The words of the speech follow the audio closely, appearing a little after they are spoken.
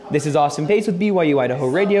This is Austin Pace with BYU Idaho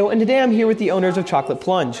Radio, and today I'm here with the owners of Chocolate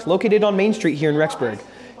Plunge, located on Main Street here in Rexburg.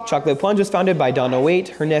 Chocolate Plunge was founded by Donna Waite,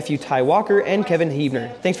 her nephew Ty Walker, and Kevin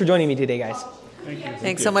Hebner. Thanks for joining me today, guys. Thank you.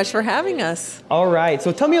 Thanks so much for having us. All right,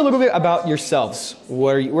 so tell me a little bit about yourselves.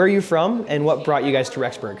 Where are you from, and what brought you guys to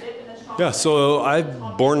Rexburg? Yeah, so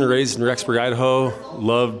I'm born and raised in Rexburg, Idaho.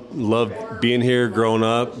 Loved being here, growing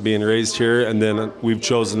up, being raised here, and then we've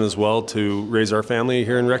chosen as well to raise our family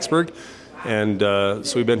here in Rexburg. And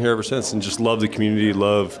so we've been here ever since, and just love the community,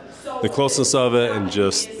 love the closeness of it, and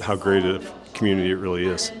just how great a community it really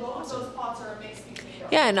is.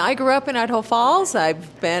 Yeah, and I grew up in Idaho Falls.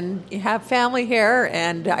 Have family here,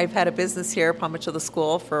 and I've had a business here, Palm Mitchell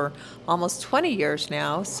School, for almost 20 years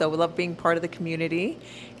now. So we love being part of the community,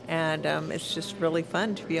 and it's just really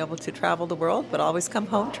fun to be able to travel the world, but always come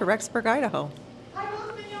home to Rexburg, Idaho.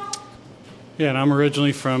 Yeah, and I'm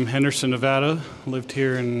originally from Henderson, Nevada. Lived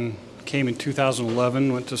here and came in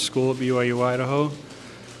 2011, went to school at BYU Idaho.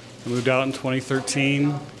 I moved out in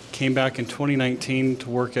 2013, came back in 2019 to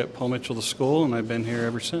work at Palm Mitchell School, and I've been here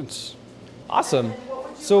ever since. Awesome.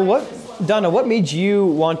 So Donna, what made you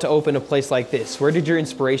want to open a place like this? Where did your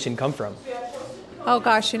inspiration come from? Oh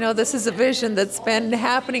gosh, this is a vision that's been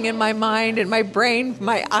happening in my mind, in my brain,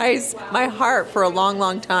 my eyes, my heart for a long,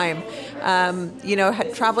 long time.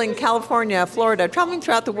 Traveling California, Florida, traveling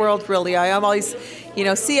throughout the world, really. I always,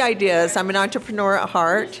 see ideas. I'm an entrepreneur at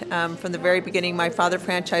heart. From the very beginning, my father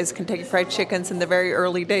franchised Kentucky Fried Chickens in the very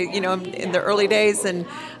early days, in the early days, and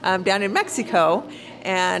down in Mexico.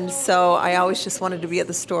 And so I always just wanted to be at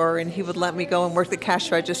the store, and he would let me go and work the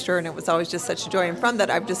cash register, and it was always just such a joy. And from that,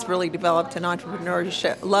 I've just really developed an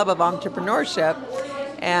love of entrepreneurship.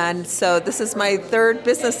 And so this is my third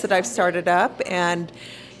business that I've started up, and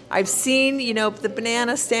I've seen, the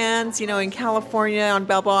banana stands, in California on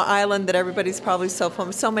Balboa Island that everybody's probably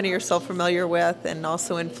so many are so familiar with, and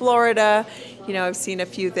also in Florida, I've seen a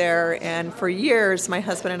few there. And for years, my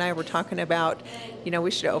husband and I were talking about,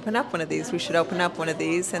 we should open up one of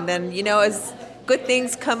these. And then, as good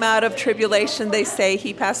things come out of tribulation, they say.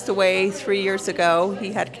 He passed away 3 years ago.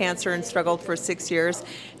 He had cancer and struggled for 6 years,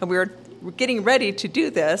 and we were getting ready to do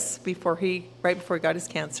this right before he got his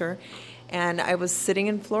cancer. And I was sitting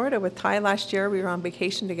in Florida with Ty last year. We were on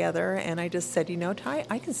vacation together, and I just said, Ty,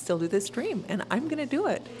 I can still do this dream, and I'm going to do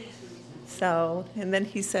it. So, and then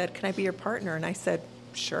he said, can I be your partner? And I said,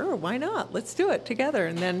 sure, why not? Let's do it together.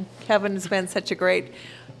 And then Kevin has been such a great,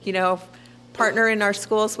 partner in our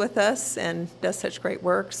schools with us and does such great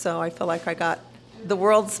work. So I feel like I got the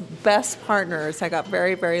world's best partners. I got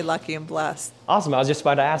very, very lucky and blessed. Awesome. I was just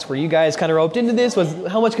about to ask, were you guys kind of roped into this?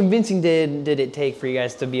 How much convincing did it take for you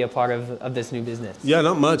guys to be a part of this new business? Yeah,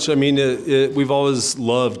 not much. I mean, we've always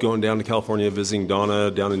loved going down to California, visiting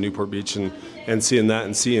Donna down in Newport Beach and seeing that,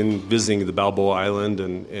 and visiting the Balboa Island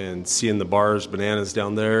and seeing the bars, bananas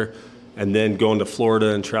down there, and then going to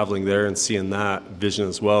Florida and traveling there and seeing that vision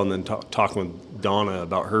as well, and then talking with Donna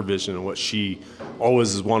about her vision and what she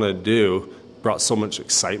always has wanted to do. Brought so much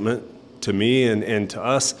excitement to me and to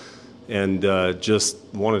us, and just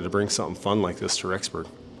wanted to bring something fun like this to Rexburg.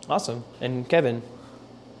 Awesome. And Kevin?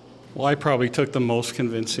 Well, I probably took the most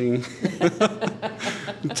convincing.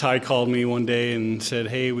 Ty called me one day and said,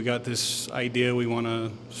 hey, we got this idea. We want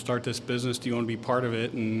to start this business. Do you want to be part of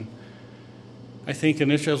it? And I think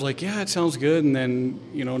initially I was like, yeah, it sounds good. And then,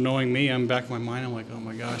 knowing me, I'm back in my mind. I'm like, oh,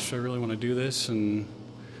 my gosh, I really want to do this. And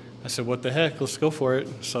I said, what the heck? Let's go for it.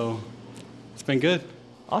 So it's been good.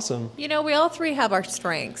 Awesome. We all three have our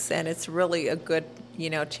strengths, and it's really a good,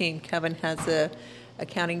 team. Kevin has a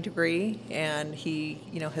accounting degree, and he,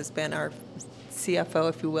 has been our CFO,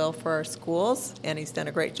 if you will, for our schools, and he's done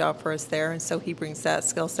a great job for us there, and so he brings that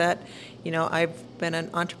skill set. I've been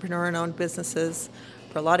an entrepreneur and owned businesses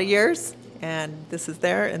for a lot of years, and this is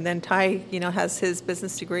there. And then Ty, has his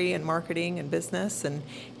business degree in marketing and business, and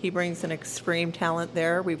he brings an extreme talent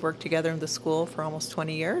there. We've worked together in the school for almost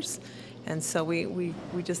 20 years. And so we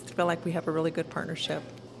just feel like we have a really good partnership.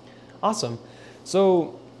 Awesome.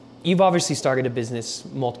 So you've obviously started a business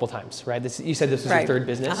multiple times, right? You said this was your third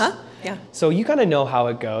business? Uh-huh, yeah. So you kind of know how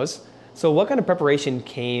it goes. So what kind of preparation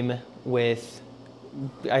came with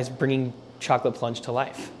bringing Chocolate Plunge to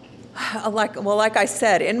life? Like I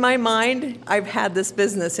said, in my mind, I've had this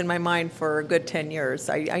business in my mind for a good 10 years.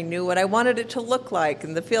 I knew what I wanted it to look like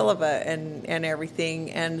and the feel of it and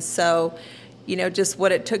everything. And so just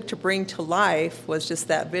what it took to bring to life was just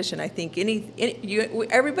that vision. I think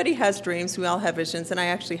everybody has dreams. We all have visions, and I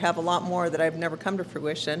actually have a lot more that I've never come to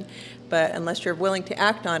fruition. But unless you're willing to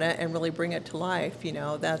act on it and really bring it to life,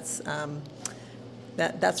 that's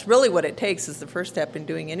that's really what it takes, is the first step in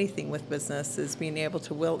doing anything with business, is being able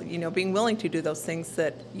to being willing to do those things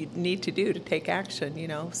that you need to do to take action,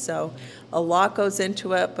 So a lot goes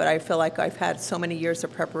into it, but I feel like I've had so many years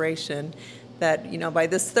of preparation that, by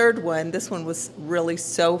this third one, this one was really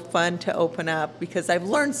so fun to open up, because I've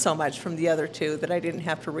learned so much from the other two that I didn't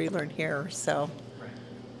have to relearn here, so.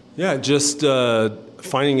 Yeah, just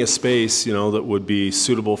finding a space, that would be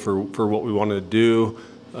suitable for what we wanted to do.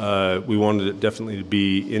 We wanted it definitely to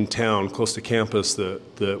be in town, close to campus,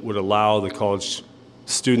 that would allow the college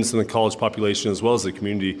students and the college population, as well as the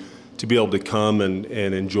community, to be able to come and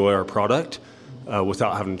enjoy our product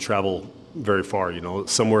without having to travel very far,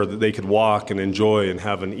 somewhere that they could walk and enjoy and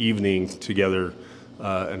have an evening together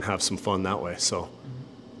and have some fun that way. So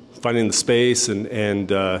finding the space and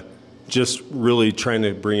just really trying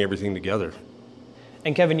to bring everything together.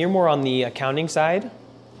 And Kevin, you're more on the accounting side.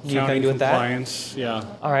 Accounting, compliance, yeah.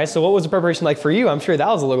 All right, so what was the preparation like for you? I'm sure that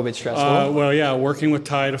was a little bit stressful. Working with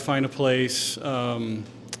Ty to find a place,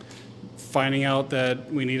 finding out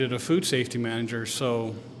that we needed a food safety manager,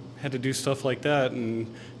 so had to do stuff like that,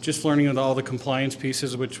 and just learning all the compliance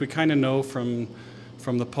pieces, which we kind of know from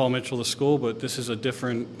the Paul Mitchell School, but this is a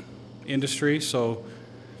different industry, so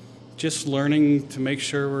just learning to make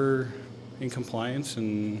sure we're in compliance,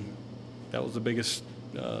 and that was the biggest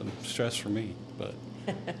stress for me, but.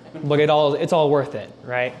 But it's all worth it,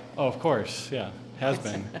 right? Oh, of course, yeah, has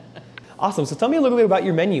been. Awesome. So tell me a little bit about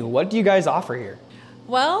your menu. What do you guys offer here?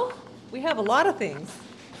 Well, we have a lot of things.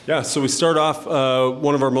 Yeah, so we start off,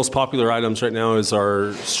 one of our most popular items right now is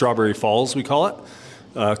our Strawberry Falls, we call it.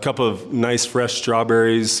 A cup of nice fresh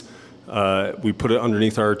strawberries. We put it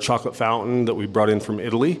underneath our chocolate fountain that we brought in from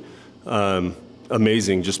Italy.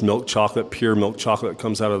 Amazing, just milk chocolate, pure milk chocolate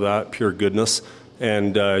comes out of that, pure goodness.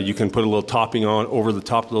 And you can put a little topping on over the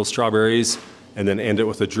top of those strawberries and then end it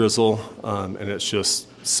with a drizzle. And it's just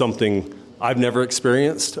something I've never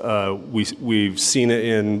experienced. We've seen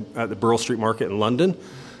it at the Burrell Street Market in London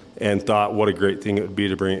and thought what a great thing it would be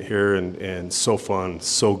to bring it here, and so fun,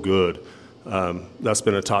 so good. That's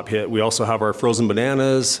been a top hit. We also have our frozen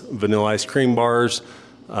bananas, vanilla ice cream bars.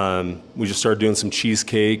 We just started doing some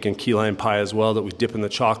cheesecake and key lime pie as well that we dip in the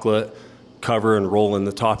chocolate, cover and roll in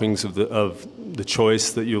the toppings of the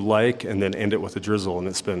choice that you like, and then end it with a drizzle, and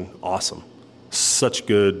it's been awesome. Such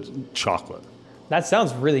good chocolate. That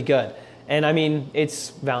sounds really good. And I mean,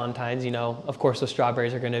 it's Valentine's, of course the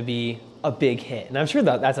strawberries are going to be a big hit, and I'm sure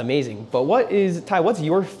that's amazing. But what's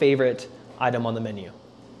your favorite item on the menu?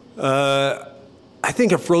 I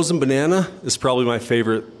think a frozen banana is probably my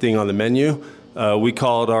favorite thing on the menu. We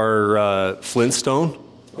call it our Flintstone.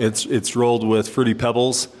 It's rolled with Fruity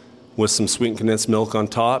Pebbles with some sweetened condensed milk on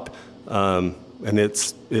top, and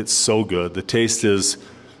it's so good. The taste is,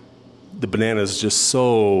 the banana is just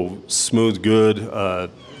so smooth, good,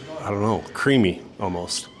 creamy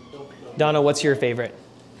almost. Donna, what's your favorite?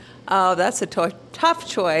 Oh, that's a tough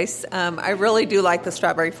choice. I really do like the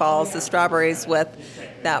Strawberry Falls, the strawberries with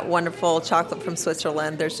that wonderful chocolate from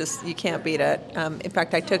Switzerland. You can't beat it. In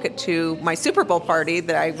fact, I took it to my Super Bowl party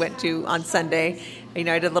that I went to on Sunday.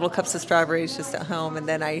 I did little cups of strawberries just at home, and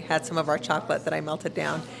then I had some of our chocolate that I melted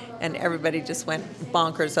down, and everybody just went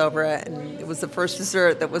bonkers over it, and it was the first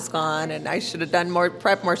dessert that was gone, and I should have done more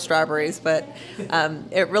strawberries, but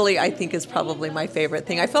it really, I think, is probably my favorite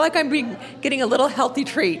thing. I feel like I'm getting a little healthy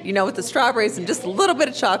treat, with the strawberries and just a little bit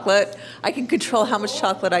of chocolate. I can control how much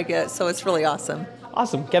chocolate I get, so it's really awesome.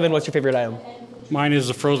 Awesome. Kevin, what's your favorite item? Mine is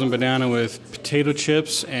a frozen banana with potato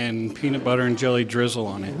chips and peanut butter and jelly drizzle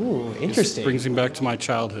on it. Ooh, interesting. It brings me back to my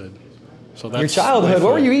childhood. So that's your childhood?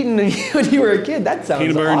 What were you eating when you were a kid? That sounds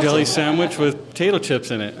peanut butter awesome. and jelly sandwich with potato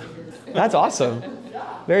chips in it. That's awesome.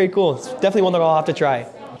 Very cool. It's definitely one that I'll have to try.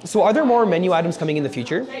 So are there more menu items coming in the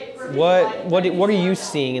future? What are you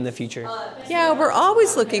seeing in the future? Yeah, we're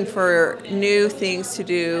always looking for new things to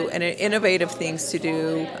do and innovative things to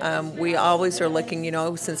do. We always are looking,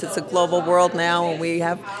 since it's a global world now and we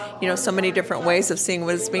have, so many different ways of seeing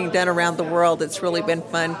what is being done around the world. It's really been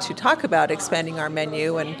fun to talk about expanding our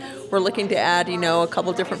menu, and we're looking to add, a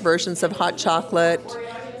couple different versions of hot chocolate,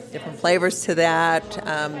 different flavors to that,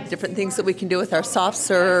 different things that we can do with our soft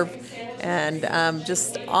serve. And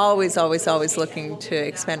just always looking to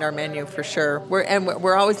expand our menu for sure.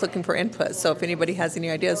 We're always looking for input. So if anybody has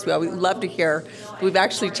any ideas, we always love to hear. We've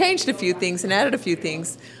actually changed a few things and added a few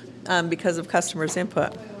things because of customers'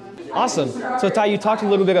 input. Awesome. So Ty, you talked a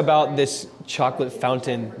little bit about this chocolate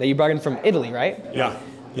fountain that you brought in from Italy, right? Yeah.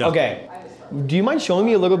 Okay. Do you mind showing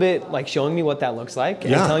me a little bit, showing me what that looks like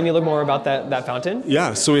and telling me a little more about that fountain?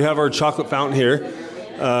 Yeah. So we have our chocolate fountain here.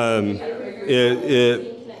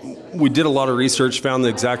 we did a lot of research, found the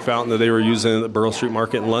exact fountain that they were using at the Borough Street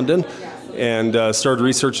Market in London, and started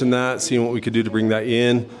researching that, seeing what we could do to bring that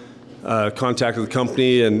in. Contacted the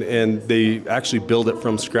company, and they actually build it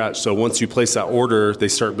from scratch. So once you place that order, they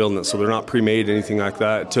start building it. So they're not pre-made, anything like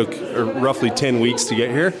that. It took roughly 10 weeks to get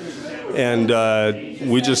here. And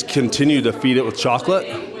we just continue to feed it with chocolate,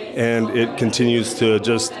 and it continues to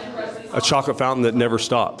just a chocolate fountain that never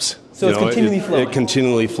stops. So it's continually flowing. It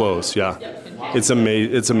continually flows, yeah. It's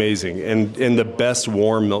amazing. And the best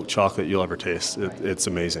warm milk chocolate you'll ever taste. It's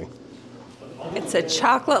amazing. It's a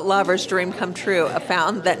chocolate lover's dream come true, a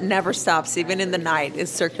fountain that never stops, even in the night. It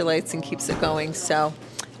circulates and keeps it going. So,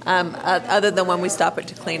 other than when we stop it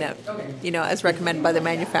to clean it, as recommended by the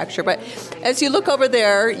manufacturer. But as you look over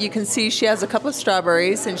there, you can see she has a cup of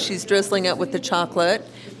strawberries, and she's drizzling it with the chocolate,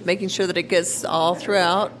 making sure that it gets all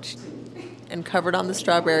throughout and covered on the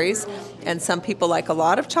strawberries. And some people like a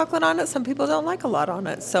lot of chocolate on it. Some people don't like a lot on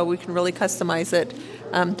it. So we can really customize it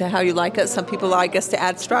to how you like it. Some people like us to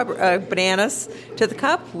add bananas to the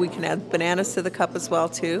cup. We can add bananas to the cup as well,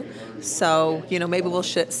 too. So, maybe we'll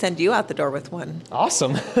send you out the door with one.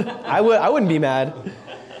 Awesome. I wouldn't be mad.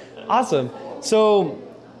 Awesome. So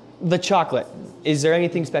the chocolate, is there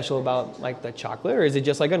anything special about like the chocolate, or is it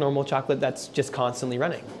just like a normal chocolate that's just constantly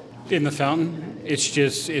running? In the fountain, it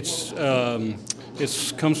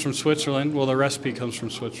comes from Switzerland. Well, the recipe comes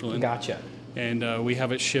from Switzerland. Gotcha. And we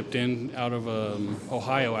have it shipped in out of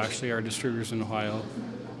Ohio, actually. Our distributor's in Ohio.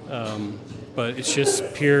 But it's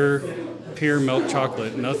just pure milk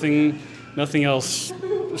chocolate. Nothing else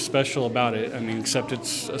special about it. I mean, except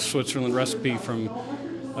it's a Switzerland recipe from,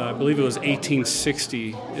 I believe it was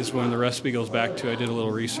 1860 is when the recipe goes back to. I did a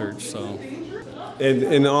little research, so.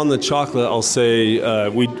 And on the chocolate, I'll say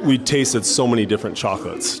we tasted so many different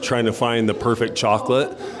chocolates, trying to find the perfect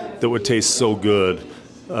chocolate that would taste so good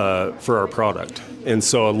for our product. And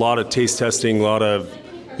so a lot of taste testing, a lot of,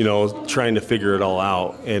 trying to figure it all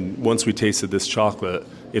out. And once we tasted this chocolate,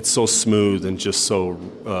 it's so smooth and just so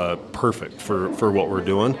perfect for what we're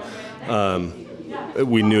doing.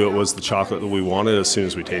 We knew it was the chocolate that we wanted as soon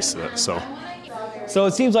as we tasted it. So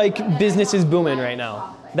it seems like business is booming right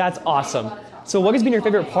now. That's awesome. So what has been your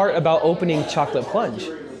favorite part about opening Chocolate Plunge?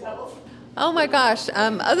 Oh my gosh,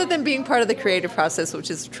 other than being part of the creative process,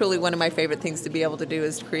 which is truly one of my favorite things to be able to do,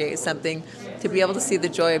 is to create something, to be able to see the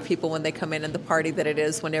joy of people when they come in and the party that it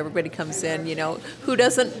is when everybody comes in. Who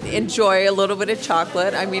doesn't enjoy a little bit of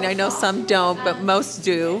chocolate? I mean, I know some don't, but most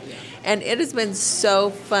do. And it has been so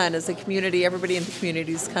fun as a community. Everybody in the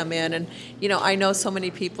communities come in. And, I know so many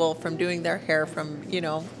people from doing their hair from,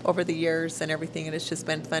 over the years and everything. And it's just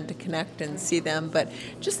been fun to connect and see them. But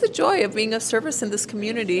just the joy of being of service in this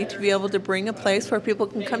community, to be able to bring a place where people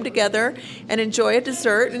can come together and enjoy a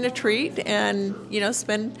dessert and a treat and,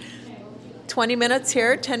 spend 20 minutes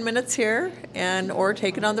here, 10 minutes here, or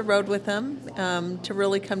take it on the road with them to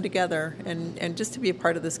really come together. And just to be a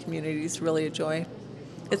part of this community is really a joy.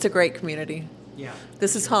 It's a great community. Yeah.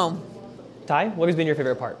 This is home. Ty, what has been your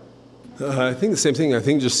favorite part? I think the same thing. I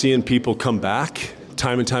think just seeing people come back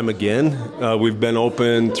time and time again. We've been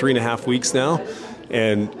open 3.5 weeks now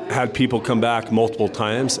and had people come back multiple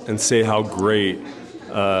times and say how great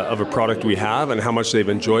of a product we have and how much they've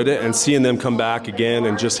enjoyed it, and seeing them come back again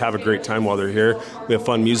and just have a great time while they're here. We have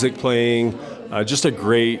fun music playing, just a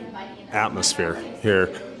great atmosphere here.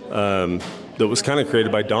 That was kind of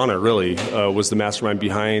created by Donna, really, was the mastermind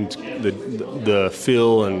behind the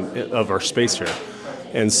feel of our space here.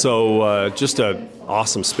 And so just an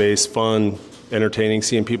awesome space, fun, entertaining,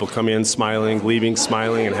 seeing people come in smiling, leaving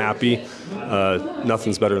smiling and happy.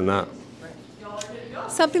 Nothing's better than that.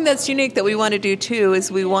 Something that's unique that we want to do, too,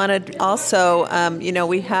 is we want to also,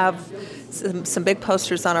 we have some big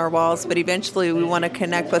posters on our walls, but eventually we want to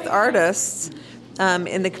connect with artists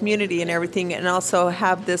in the community and everything, and also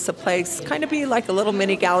have this a place, kind of be like a little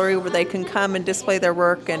mini gallery where they can come and display their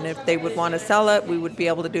work, and if they would want to sell it, we would be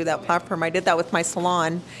able to do that platform. I did that with my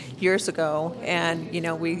salon years ago, and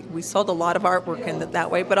we sold a lot of artwork in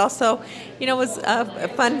that way, but also it was a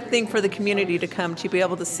fun thing for the community to come to be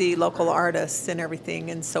able to see local artists and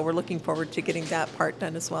everything, and so we're looking forward to getting that part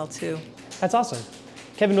done as well too. That's awesome.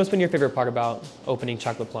 Kevin, what's been your favorite part about opening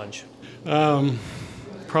Chocolate Plunge?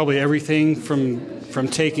 Probably everything from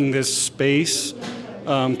taking this space,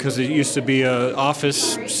 because it used to be an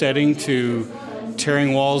office setting, to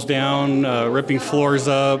tearing walls down, ripping floors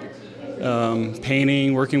up,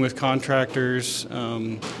 painting, working with contractors,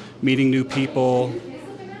 meeting new people,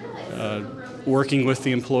 working with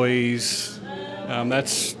the employees.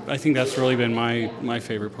 I think that's really been my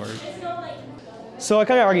favorite part. So I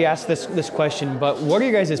kind of already asked this question, but what are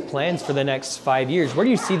your guys' plans for the next 5 years? Where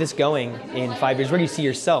do you see this going in 5 years? Where do you see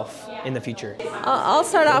yourself in the future? I'll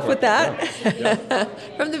start off with that.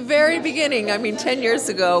 From the very beginning, 10 years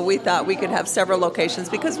ago, we thought we could have several locations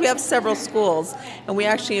because we have several schools, and we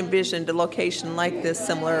actually envisioned a location like this,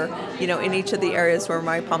 similar, in each of the areas where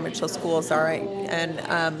my Palm Mitchell schools are.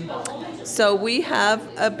 And so we have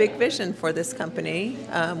a big vision for this company.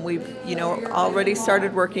 We've, already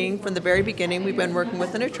started working from the very beginning. We've been working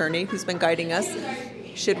with an attorney who's been guiding us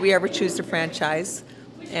should we ever choose to franchise.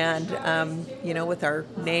 And, with our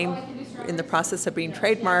name in the process of being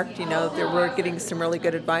trademarked, we're getting some really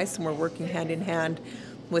good advice, and we're working hand in hand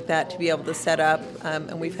with that to be able to set up.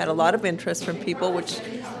 And we've had a lot of interest from people, which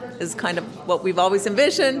is kind of what we've always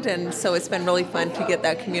envisioned. And so it's been really fun to get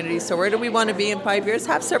that community. So where do we want to be in 5 years?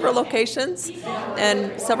 Have several locations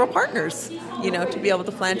and several partners, to be able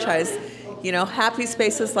to franchise. Happy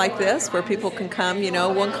spaces like this where people can come.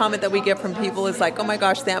 One comment that we get from people is like, oh my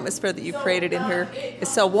gosh, the atmosphere that you created in here is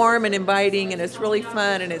so warm and inviting, and it's really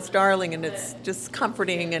fun, and it's darling, and it's just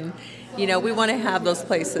comforting. And, we want to have those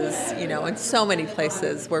places, in so many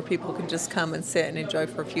places where people can just come and sit and enjoy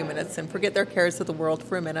for a few minutes and forget their cares of the world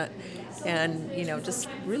for a minute and, just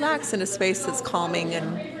relax in a space that's calming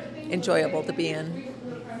and enjoyable to be in.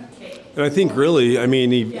 And I think really,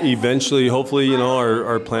 eventually, hopefully,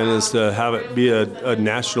 our plan is to have it be a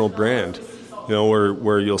national brand,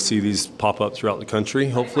 where you'll see these pop up throughout the country,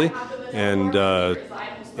 hopefully, and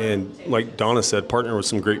like Donna said, partner with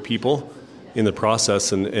some great people in the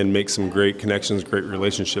process and make some great connections, great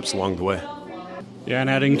relationships along the way. Yeah, and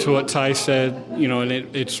adding to what Ty said, and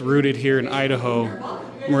it's rooted here in Idaho.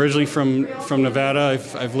 I'm originally from Nevada.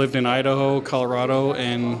 I've lived in Idaho, Colorado,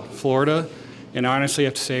 and Florida. And I honestly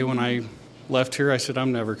have to say, when I left here, I said,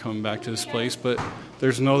 I'm never coming back to this place. But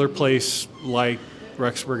there's no other place like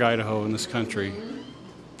Rexburg, Idaho in this country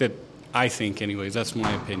that I think, anyways. That's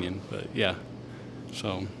my opinion. But, yeah,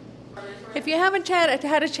 so. If you haven't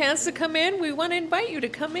had a chance to come in, we want to invite you to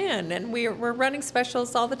come in. And we're running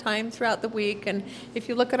specials all the time throughout the week. And if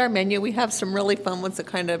you look at our menu, we have some really fun ones that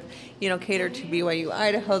kind of, cater to BYU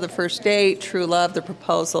Idaho. The first date, true love, the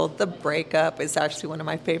proposal, the breakup is actually one of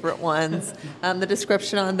my favorite ones. The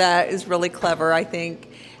description on that is really clever, I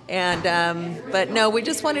think. And but no, we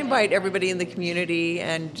just want to invite everybody in the community,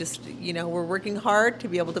 and just, we're working hard to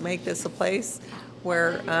be able to make this a place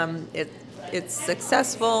where it's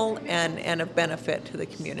successful and of benefit to the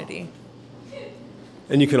community.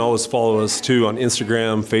 And you can always follow us too on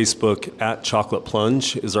Instagram, Facebook, @Chocolate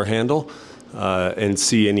Plunge is our handle, and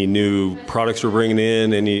see any new products we're bringing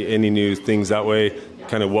in, any new things that way,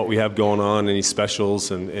 kind of what we have going on, any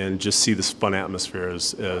specials, and just see this fun atmosphere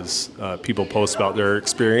as people post about their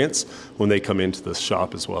experience when they come into the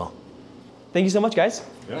shop as well. Thank you so much, guys.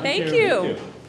 Thank you.